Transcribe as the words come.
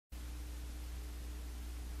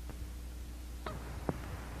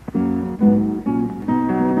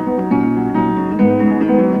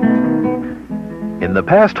In the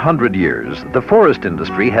past 100 years, the forest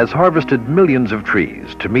industry has harvested millions of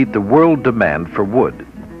trees to meet the world demand for wood.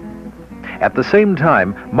 At the same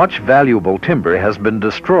time, much valuable timber has been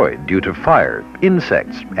destroyed due to fire,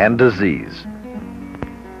 insects, and disease.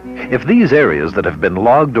 If these areas that have been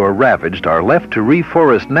logged or ravaged are left to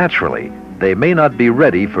reforest naturally, they may not be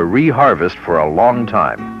ready for reharvest for a long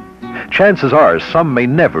time. Chances are some may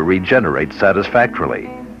never regenerate satisfactorily.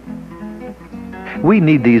 We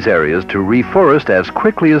need these areas to reforest as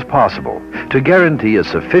quickly as possible to guarantee a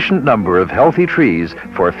sufficient number of healthy trees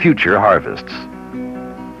for future harvests.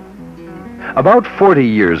 About 40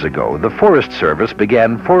 years ago, the Forest Service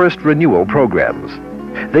began forest renewal programs.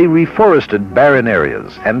 They reforested barren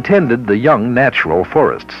areas and tended the young natural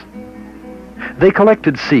forests. They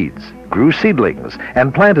collected seeds, grew seedlings,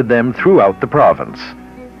 and planted them throughout the province.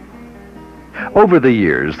 Over the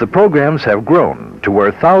years, the programs have grown to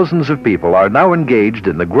where thousands of people are now engaged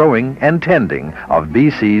in the growing and tending of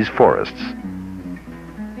BC's forests.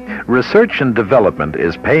 Research and development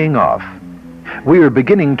is paying off. We are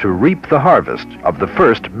beginning to reap the harvest of the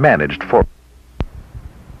first managed forest.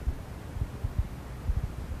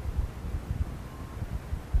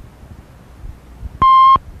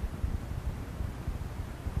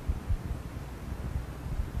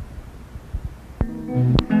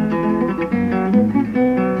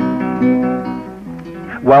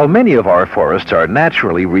 While many of our forests are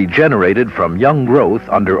naturally regenerated from young growth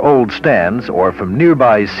under old stands or from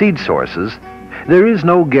nearby seed sources, there is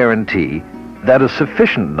no guarantee that a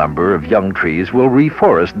sufficient number of young trees will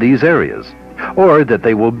reforest these areas, or that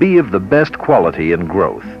they will be of the best quality and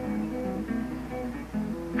growth.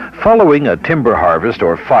 Following a timber harvest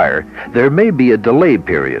or fire, there may be a delay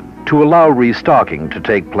period to allow restocking to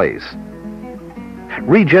take place.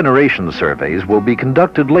 Regeneration surveys will be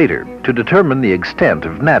conducted later to determine the extent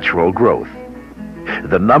of natural growth.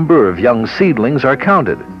 The number of young seedlings are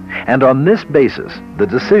counted, and on this basis, the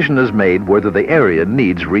decision is made whether the area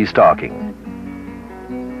needs restocking.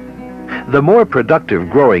 The more productive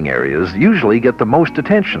growing areas usually get the most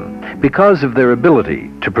attention because of their ability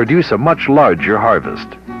to produce a much larger harvest.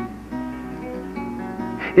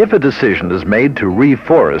 If a decision is made to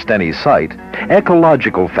reforest any site,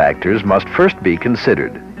 ecological factors must first be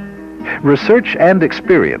considered. Research and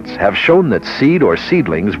experience have shown that seed or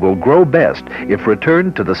seedlings will grow best if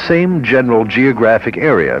returned to the same general geographic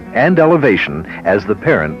area and elevation as the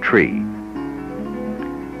parent tree.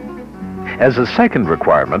 As a second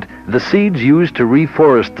requirement, the seeds used to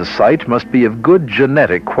reforest the site must be of good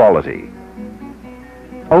genetic quality.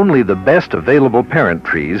 Only the best available parent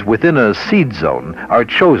trees within a seed zone are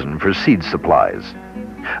chosen for seed supplies.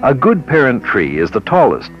 A good parent tree is the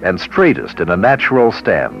tallest and straightest in a natural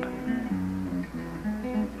stand.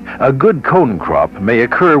 A good cone crop may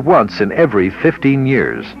occur once in every 15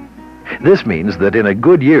 years. This means that in a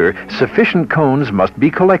good year, sufficient cones must be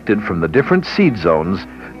collected from the different seed zones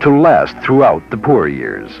to last throughout the poor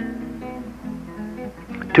years.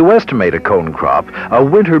 To estimate a cone crop, a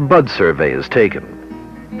winter bud survey is taken.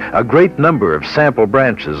 A great number of sample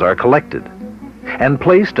branches are collected and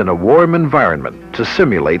placed in a warm environment to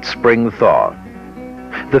simulate spring thaw.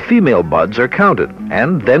 The female buds are counted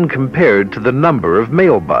and then compared to the number of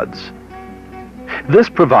male buds. This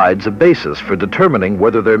provides a basis for determining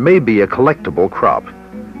whether there may be a collectible crop.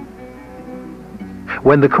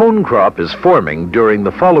 When the cone crop is forming during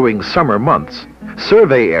the following summer months,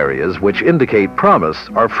 survey areas which indicate promise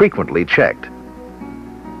are frequently checked.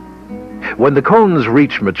 When the cones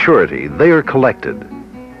reach maturity, they are collected.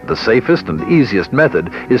 The safest and easiest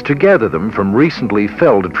method is to gather them from recently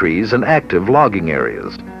felled trees in active logging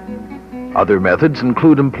areas. Other methods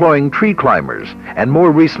include employing tree climbers and,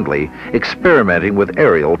 more recently, experimenting with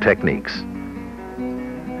aerial techniques.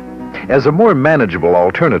 As a more manageable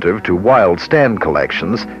alternative to wild stand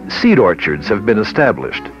collections, seed orchards have been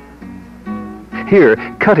established. Here,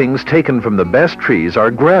 cuttings taken from the best trees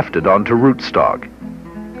are grafted onto rootstock.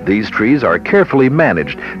 These trees are carefully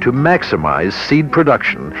managed to maximize seed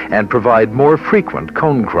production and provide more frequent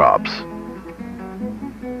cone crops.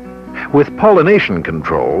 With pollination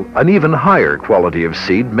control, an even higher quality of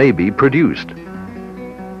seed may be produced.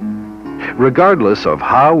 Regardless of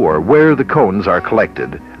how or where the cones are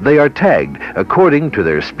collected, they are tagged according to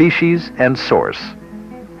their species and source.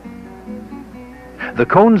 The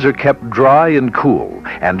cones are kept dry and cool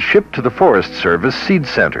and shipped to the Forest Service Seed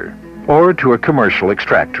Center or to a commercial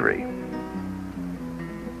extractory.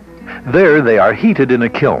 There they are heated in a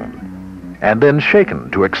kiln and then shaken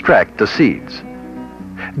to extract the seeds.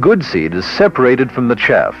 Good seed is separated from the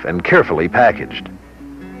chaff and carefully packaged.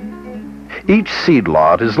 Each seed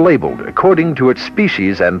lot is labeled according to its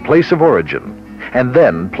species and place of origin, and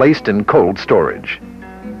then placed in cold storage.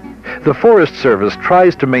 The Forest Service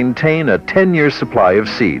tries to maintain a 10-year supply of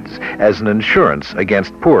seeds as an insurance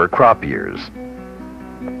against poor crop years.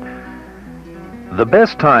 The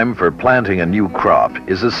best time for planting a new crop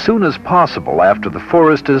is as soon as possible after the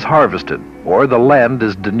forest is harvested or the land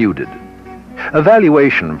is denuded.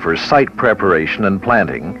 Evaluation for site preparation and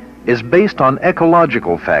planting is based on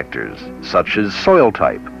ecological factors such as soil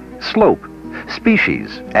type, slope,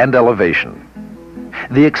 species, and elevation.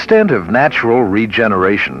 The extent of natural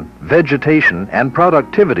regeneration, vegetation, and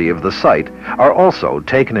productivity of the site are also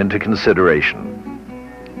taken into consideration.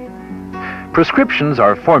 Prescriptions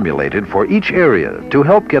are formulated for each area to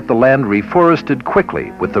help get the land reforested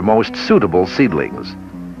quickly with the most suitable seedlings.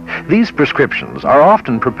 These prescriptions are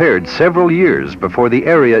often prepared several years before the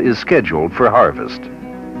area is scheduled for harvest.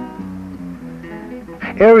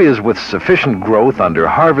 Areas with sufficient growth under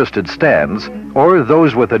harvested stands or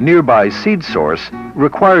those with a nearby seed source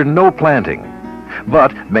require no planting,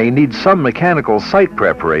 but may need some mechanical site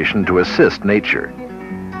preparation to assist nature.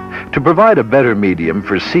 To provide a better medium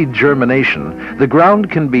for seed germination, the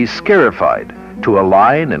ground can be scarified to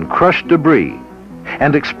align and crush debris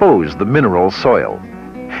and expose the mineral soil.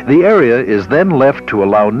 The area is then left to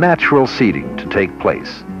allow natural seeding to take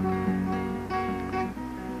place.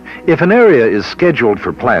 If an area is scheduled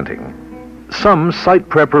for planting, some site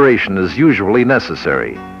preparation is usually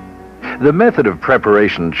necessary. The method of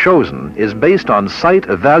preparation chosen is based on site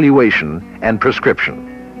evaluation and prescription.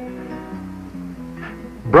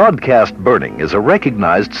 Broadcast burning is a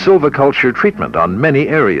recognized silviculture treatment on many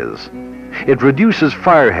areas. It reduces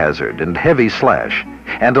fire hazard and heavy slash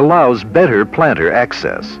and allows better planter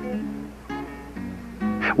access.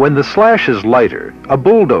 When the slash is lighter, a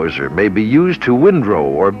bulldozer may be used to windrow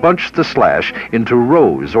or bunch the slash into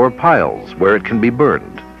rows or piles where it can be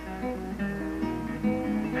burned.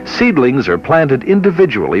 Seedlings are planted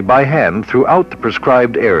individually by hand throughout the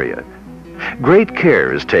prescribed area. Great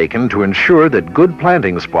care is taken to ensure that good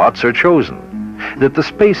planting spots are chosen, that the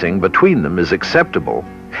spacing between them is acceptable,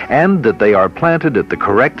 and that they are planted at the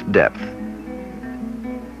correct depth.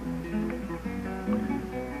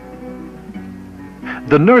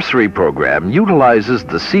 The nursery program utilizes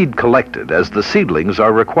the seed collected as the seedlings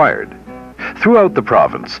are required. Throughout the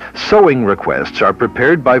province, sowing requests are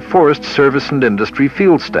prepared by Forest Service and industry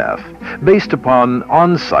field staff based upon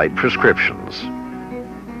on-site prescriptions.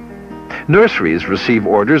 Nurseries receive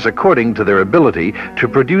orders according to their ability to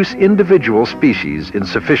produce individual species in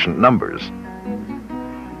sufficient numbers.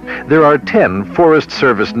 There are 10 Forest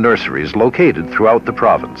Service nurseries located throughout the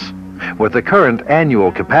province, with a current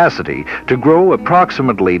annual capacity to grow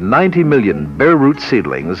approximately 90 million bare root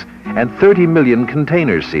seedlings and 30 million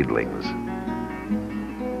container seedlings.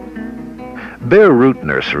 Bare root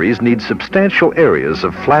nurseries need substantial areas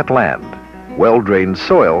of flat land, well-drained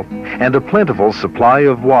soil, and a plentiful supply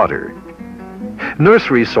of water.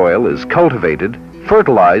 Nursery soil is cultivated,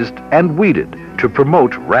 fertilized, and weeded to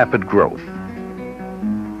promote rapid growth.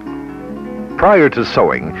 Prior to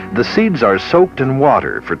sowing, the seeds are soaked in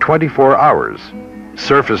water for 24 hours,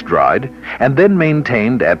 surface dried, and then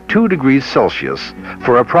maintained at 2 degrees Celsius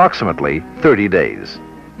for approximately 30 days.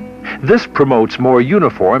 This promotes more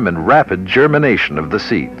uniform and rapid germination of the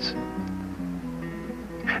seeds.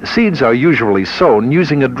 Seeds are usually sown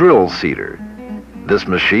using a drill seeder. This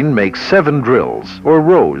machine makes 7 drills or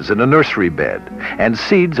rows in a nursery bed, and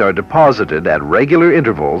seeds are deposited at regular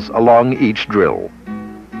intervals along each drill.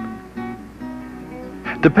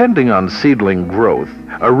 Depending on seedling growth,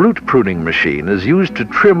 a root pruning machine is used to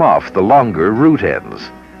trim off the longer root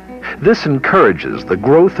ends. This encourages the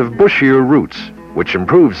growth of bushier roots, which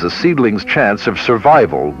improves the seedling's chance of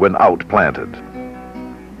survival when outplanted.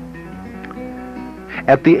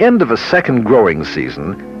 At the end of a second growing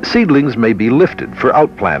season, seedlings may be lifted for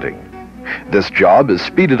outplanting. This job is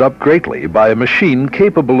speeded up greatly by a machine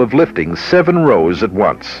capable of lifting 7 rows at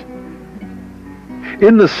once.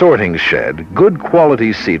 In the sorting shed, good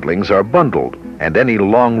quality seedlings are bundled and any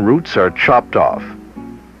long roots are chopped off.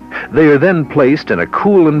 They are then placed in a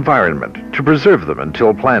cool environment to preserve them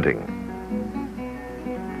until planting.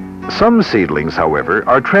 Some seedlings, however,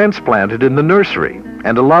 are transplanted in the nursery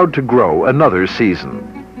and allowed to grow another season.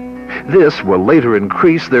 This will later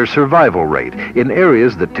increase their survival rate in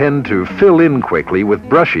areas that tend to fill in quickly with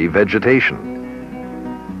brushy vegetation.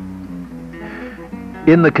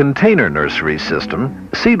 In the container nursery system,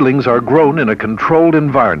 seedlings are grown in a controlled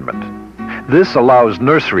environment. This allows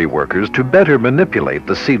nursery workers to better manipulate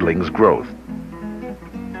the seedling's growth.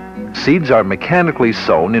 Seeds are mechanically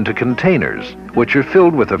sown into containers, which are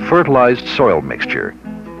filled with a fertilized soil mixture.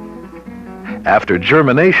 After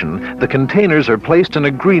germination, the containers are placed in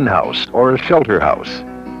a greenhouse or a shelter house.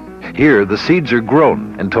 Here, the seeds are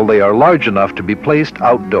grown until they are large enough to be placed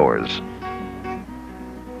outdoors.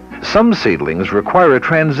 Some seedlings require a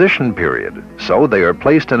transition period, so they are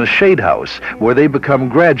placed in a shade house where they become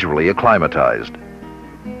gradually acclimatized.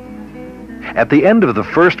 At the end of the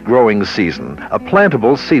first growing season, a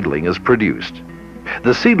plantable seedling is produced.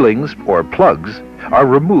 The seedlings, or plugs, are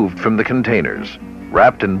removed from the containers,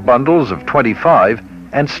 wrapped in bundles of 25,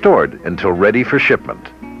 and stored until ready for shipment.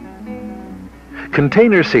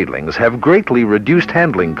 Container seedlings have greatly reduced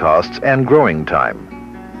handling costs and growing time.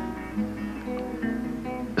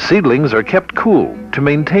 Seedlings are kept cool to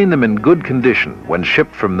maintain them in good condition when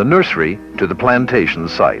shipped from the nursery to the plantation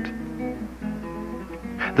site.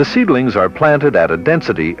 The seedlings are planted at a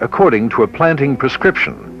density according to a planting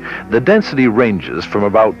prescription. The density ranges from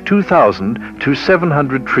about 2,000 to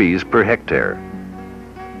 700 trees per hectare.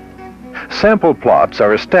 Sample plots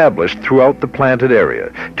are established throughout the planted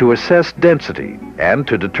area to assess density and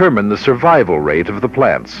to determine the survival rate of the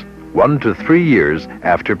plants, 1 to 3 years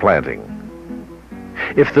after planting.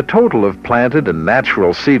 If the total of planted and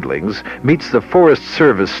natural seedlings meets the Forest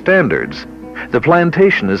Service standards, the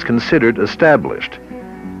plantation is considered established.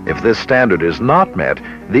 If this standard is not met,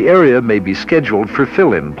 the area may be scheduled for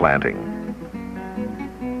fill-in planting.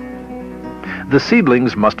 The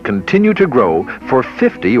seedlings must continue to grow for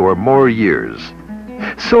 50 or more years.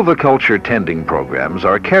 Silviculture tending programs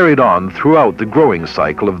are carried on throughout the growing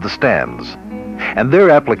cycle of the stands, and their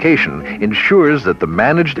application ensures that the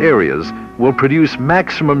managed areas will produce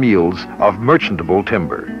maximum yields of merchantable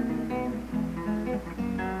timber.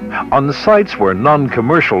 On the sites where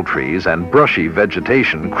non-commercial trees and brushy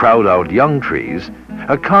vegetation crowd out young trees,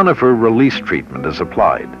 a conifer release treatment is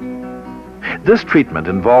applied. This treatment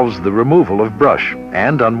involves the removal of brush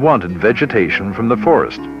and unwanted vegetation from the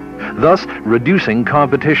forest, thus reducing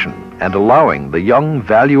competition and allowing the young,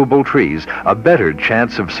 valuable trees a better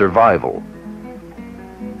chance of survival.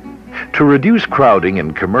 To reduce crowding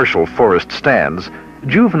in commercial forest stands,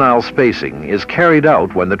 juvenile spacing is carried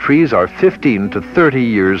out when the trees are 15 to 30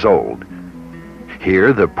 years old.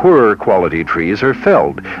 Here, the poorer quality trees are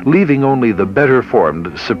felled, leaving only the better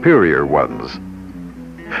formed, superior ones.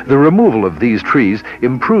 The removal of these trees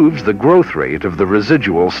improves the growth rate of the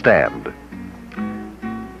residual stand.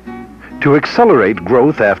 To accelerate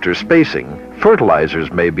growth after spacing,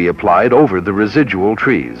 fertilizers may be applied over the residual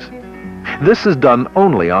trees. This is done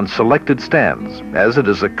only on selected stands, as it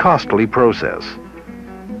is a costly process.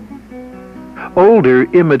 Older,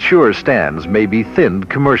 immature stands may be thinned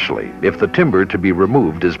commercially if the timber to be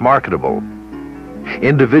removed is marketable.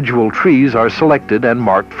 Individual trees are selected and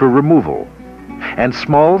marked for removal, and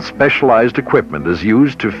small, specialized equipment is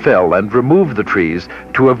used to fell and remove the trees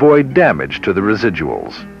to avoid damage to the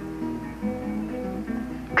residuals.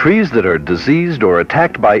 Trees that are diseased or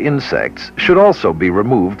attacked by insects should also be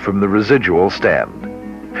removed from the residual stand.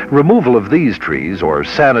 Removal of these trees, or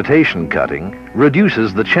sanitation cutting,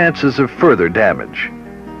 reduces the chances of further damage.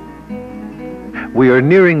 We are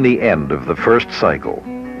nearing the end of the first cycle.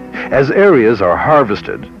 As areas are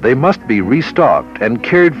harvested, they must be restocked and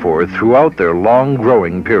cared for throughout their long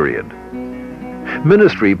growing period.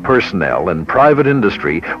 Ministry personnel and private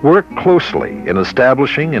industry work closely in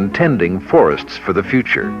establishing and tending forests for the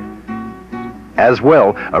future. As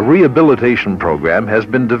well, a rehabilitation program has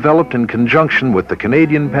been developed in conjunction with the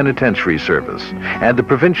Canadian Penitentiary Service and the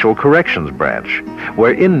Provincial Corrections Branch,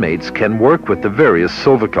 where inmates can work with the various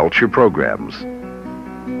silviculture programs.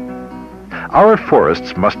 Our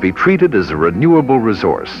forests must be treated as a renewable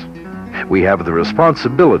resource. We have the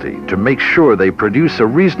responsibility to make sure they produce a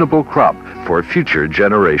reasonable crop for future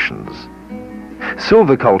generations.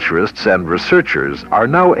 Silviculturists and researchers are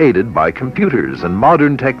now aided by computers and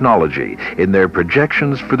modern technology in their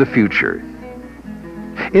projections for the future.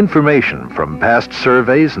 Information from past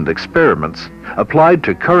surveys and experiments applied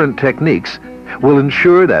to current techniques will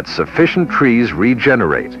ensure that sufficient trees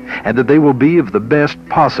regenerate and that they will be of the best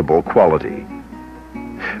possible quality.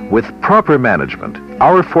 With proper management,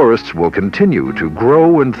 our forests will continue to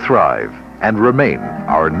grow and thrive and remain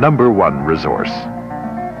our #1 resource.